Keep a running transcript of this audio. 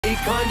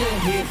kinda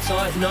hip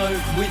tight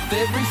note with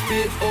every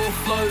spit or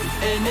flow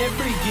and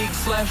every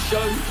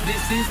gig/show.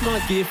 This is my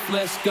gift,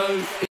 let's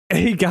go.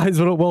 Hey guys,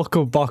 what up?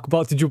 Welcome back.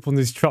 About to jump on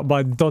this track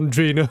by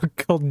DONDRINO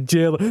called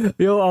J.Lo.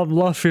 Yo, I'm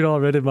laughing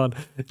already, man.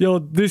 Yo,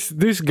 this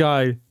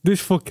fucking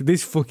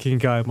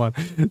guy, man.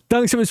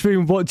 Thanks so much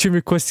for watching,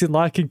 requesting,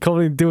 liking,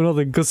 commenting, doing all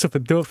the good stuff,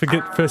 and don't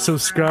forget to press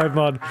subscribe,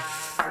 man.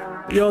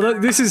 Yo,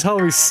 this is how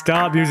we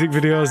start music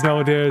videos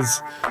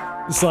nowadays.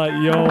 It's like,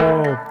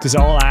 yo, just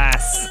all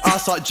ass.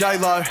 Ass like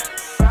J.Lo,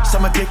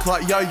 summer dick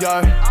like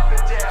yo-yo,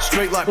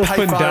 street like up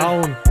and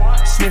down.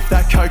 Sniff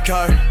that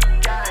cocoa,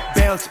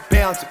 bounce,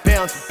 bounce,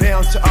 bounce,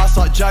 bounce. Ass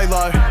like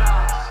J.Lo,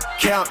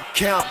 count,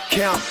 count,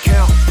 count,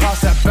 count.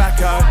 Pass that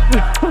backo,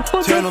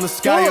 turn on the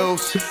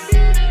scales,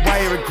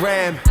 weigh her a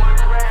gram.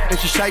 If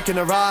she's shaking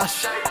her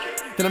ass,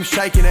 then I'm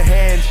shaking her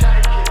hand.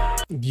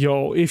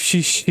 Yo, if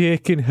she's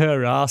shaking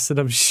her ass, then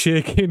I'm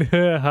shaking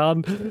her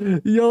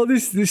hand. Yo,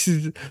 this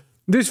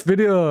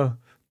video,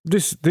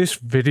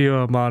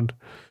 man.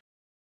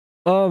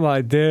 Oh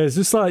my days.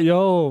 It's like,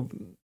 yo,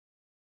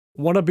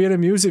 wanna be in a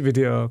music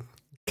video?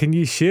 Can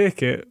you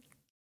shake it?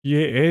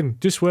 You're in.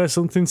 Just wear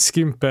something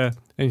skimpy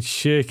and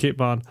shake it,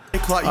 man.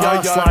 Like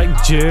Ass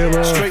like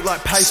J.Lo,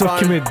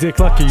 sucking my dick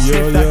like a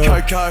yo-yo. That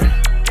cocoa,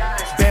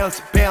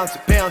 bounce, bounce,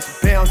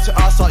 bounce, bounce.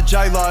 Ass like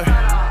J.Lo,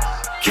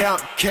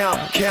 count, count,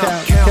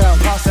 count,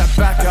 count. Pass that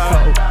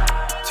backo,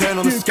 turn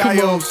on the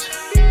scales,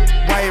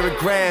 weigh her a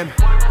gram.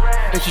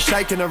 If she's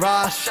shaking her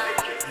ass,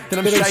 then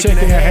I'm shaking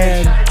her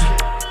hand.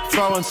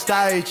 Throw on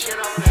stage,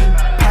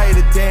 pay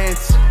to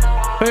dance.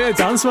 Pay to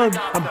dance, man.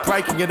 I'm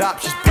breaking it up,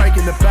 she's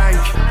breaking the bank.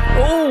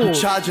 Oh, I'm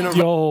charging her.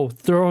 Yo,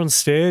 throw on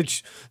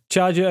stage,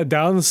 charge her to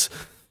dance.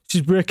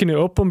 She's breaking it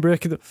up. I'm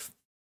breaking it.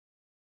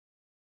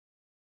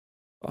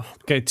 Oh, I'm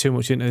getting too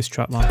much into this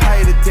track, man.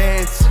 Pay to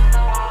dance.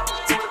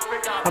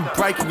 I'm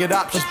breaking it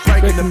up, she's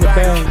breaking the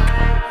bank.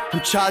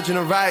 I'm charging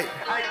a rate.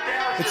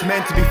 It's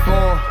meant to be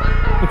four.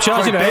 I'm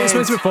charging her 8, it's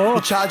meant to be 4.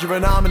 You charge her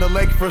an arm and a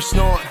leg for a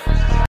snort.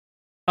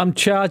 I'm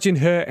charging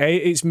her 8,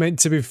 it's meant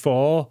to be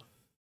 4.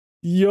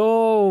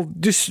 Yo,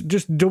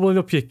 just doubling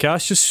up your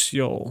cash. Just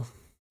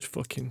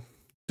fucking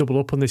double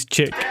up on this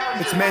chick.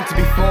 It's meant to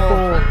be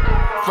 4.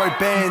 Throw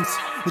bands.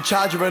 You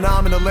charge her an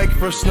arm and a leg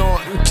for a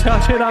snort.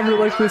 Charge her an arm and a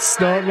leg for a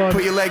snort, man.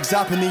 Put your legs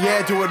up in the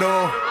air, do it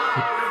all.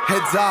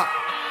 Heads up.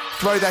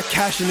 Throw that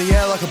cash in the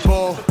air like a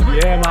ball.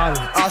 Yeah, man.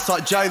 Ass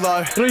like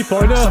J.Lo.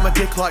 3-pointer. Summer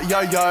dick like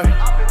yo-yo.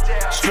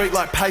 Street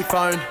like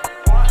payphone.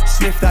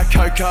 Sniff that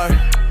cocoa.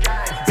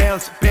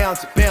 Bounce,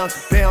 bounce,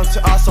 bounce, bounce.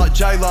 Ass like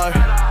J.Lo.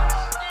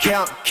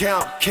 Count,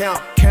 count,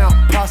 count, count.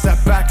 Pass that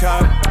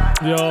backo.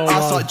 Yo,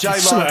 ass like J.Lo.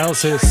 Someone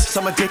else's.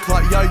 Summer dick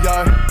like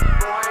yo-yo.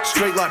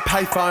 Street like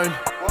payphone.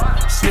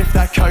 Sniff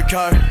that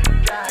cocoa.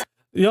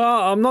 Yeah,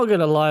 I'm not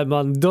gonna lie,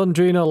 man.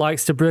 DONDRINO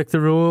likes to break the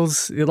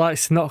rules. He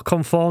likes to not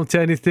conform to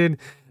anything.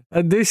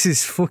 And this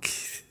is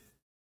fucking...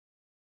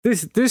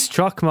 This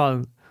track,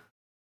 man.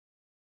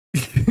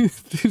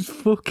 This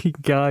fucking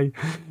guy,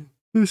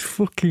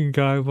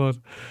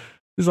 man.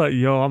 It's like,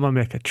 yo, I'm gonna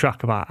make a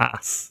track about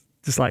ass.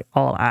 Just like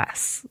all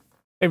ass.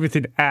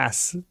 Everything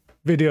ass.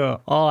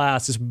 Video, all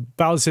ass. Just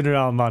bouncing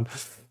around, man.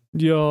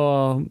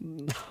 Yo.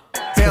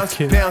 Bounce,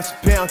 bounce,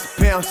 bounce,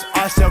 bounce.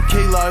 I sell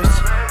kilos.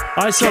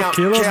 I sell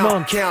kilos,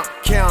 man. Count,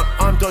 count.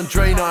 I'm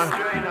DONDRINO.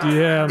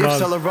 Yeah, man. Yves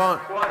Saint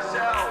Laurent.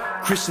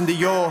 Christian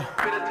Dior.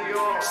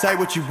 Say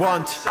what you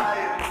want,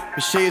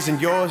 but she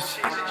isn't yours.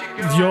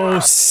 Yo,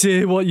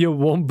 say what you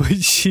want,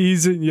 but she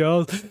isn't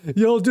yours.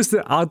 Yo, just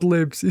the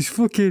ad-libs. It's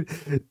fucking...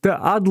 The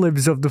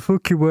ad-libs of the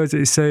fucking words that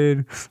he's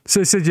saying.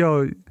 So he said,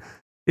 yo,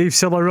 Yves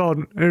Saint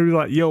Laurent. And he was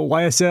like, yo,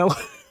 YSL.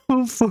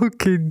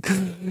 Fucking...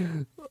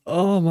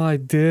 Oh my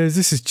days,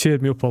 this has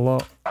cheered me up a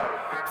lot.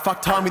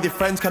 Fuck time with your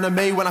friends, kinda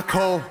me when I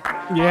call.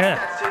 Yeah.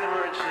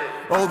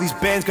 All these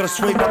bands gotta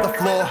sweep up the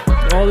floor.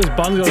 All these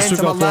bands gotta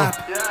sweep up the floor.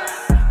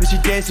 Then she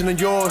dancing on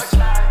yours.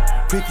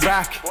 Quick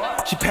rack.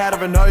 She powder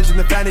her nose in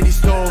the vanity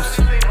stores.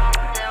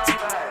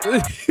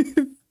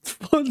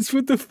 What's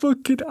with the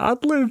fucking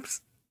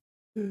ad-libs?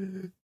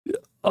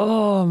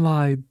 Oh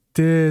my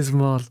days,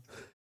 man.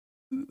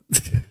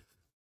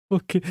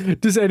 Fucking,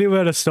 just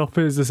anywhere to stop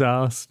it is this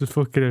ass. Just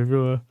fucking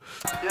everywhere.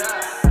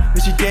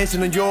 Then she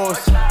dancing on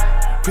yours.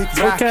 Quick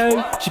rack.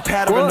 Okay. She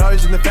powder her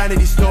nose in the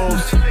vanity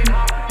stores.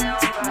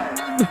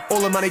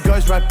 All the money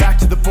goes right back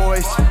to the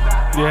boys.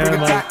 Yeah, bring it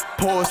man. back,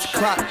 pause,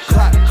 clap,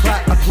 clap,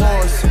 clap,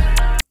 applause.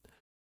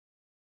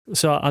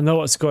 So I know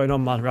what's going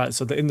on, man, right?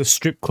 So they're in the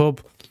strip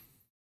club.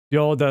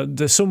 Yo,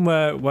 there's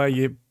somewhere where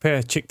you pay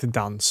a chick to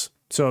dance.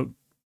 So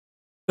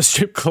a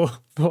strip club.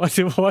 Why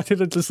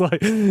did I just like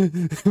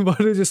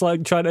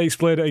try to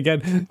explain it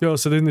again? Yo,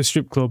 so they're in the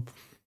strip club.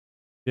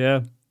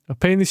 Yeah. I'm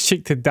paying this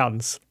chick to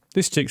dance.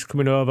 This chick's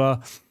coming over,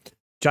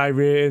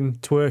 gyrating,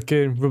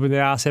 twerking, rubbing the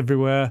ass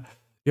everywhere.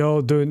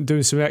 Yo,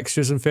 doing some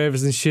extras and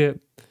favours and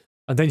shit.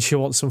 And then she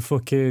wants some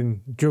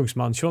fucking drugs,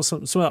 man. She wants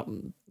some of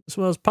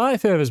those party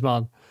favours,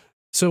 man.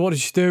 So what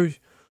does she do?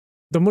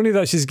 The money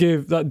that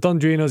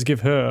DONDRINO's give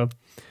her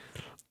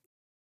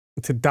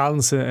to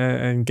dance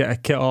and get a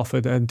kit off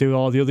and do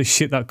all the other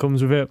shit that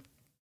comes with it.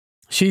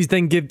 She's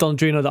then give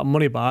Dondrino that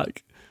money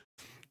back,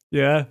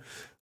 yeah,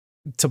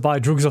 to buy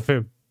drugs off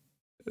him.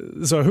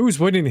 So who's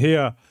winning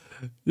here?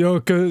 Yo,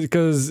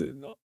 because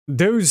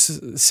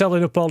dude's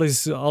selling up all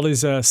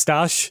his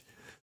stash,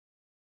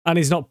 and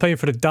he's not paying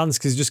for the dance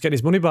because he's just getting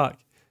his money back.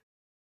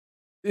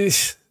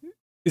 It's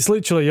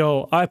literally,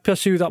 yo, I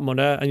pass you that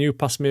money and you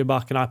pass me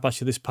back and I pass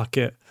you this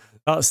packet.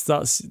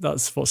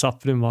 That's what's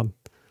happening, man.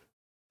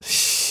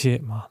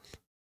 Shit, man.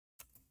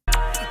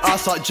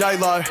 Ass like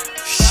J.Lo,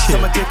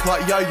 summer dick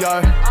like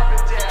Yo-Yo,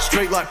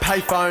 street like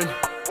payphone,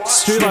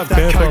 Street like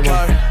that payphone,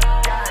 cocoa,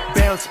 man.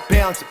 bounce,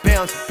 bounce,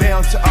 bounce,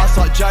 bounce, ass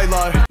like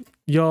J.Lo.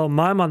 Yo,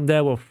 my man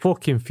there were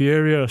fucking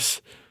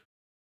furious.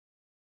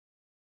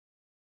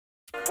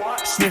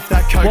 Sniff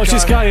that cocoa. Watch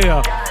this guy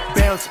here.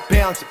 Bounce,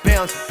 bounce,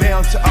 bounce,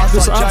 bounce, ass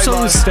Just like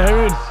absolutely J.Lo.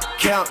 staring.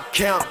 Count,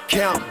 count,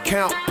 count,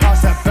 count,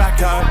 pass that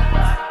backo.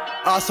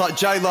 Ass like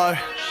J.Lo,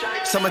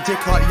 summer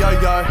dick like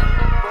Yo-Yo,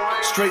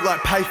 street like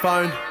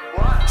payphone,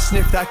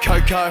 sniff that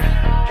cocoa.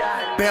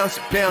 Bounce,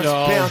 bounce,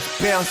 bounce,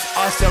 bounce,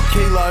 I sell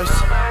kilos.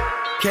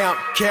 Count,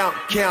 count,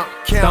 count,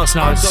 count, That's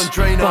nice. I'm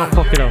DONDRINO. Oh,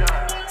 fuck it up.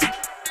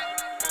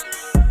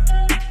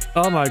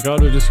 Oh my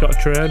god, we just got a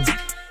train.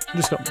 We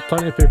just got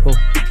plenty of people.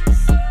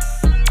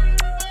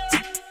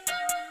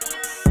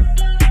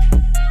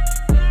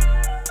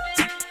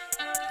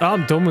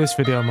 I'm done with this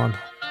video, man.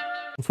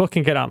 I'm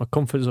fucking getting out of my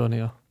comfort zone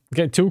here. I'm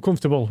getting too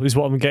comfortable is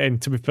what I'm getting,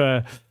 to be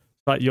fair.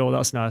 Like, yo,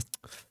 that's nice.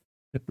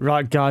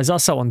 Right, guys,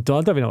 that's that one done.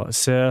 I don't even know what to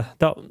say.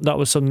 That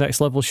was some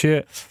next level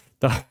shit.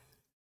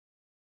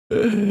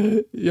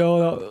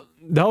 Yo,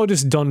 that was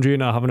just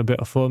Dondrino having a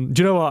bit of fun.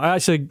 Do you know what? I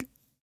actually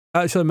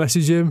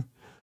messaged him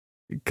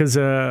because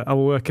I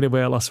was working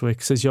away last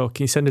week. He says, yo,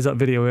 can you send us that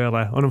video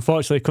earlier? And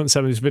unfortunately, I couldn't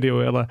send me this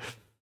video earlier.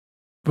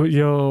 But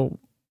yo,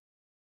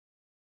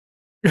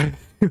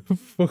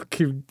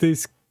 fucking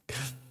this.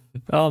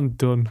 I'm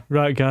done.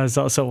 Right, guys,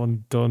 that's that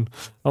one done.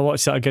 I'll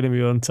watch that again in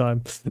my own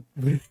time.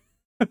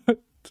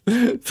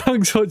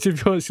 Thanks for watching.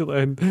 If you watched it,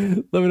 let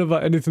me know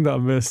about anything that I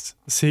missed.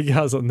 See you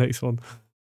guys on the next one.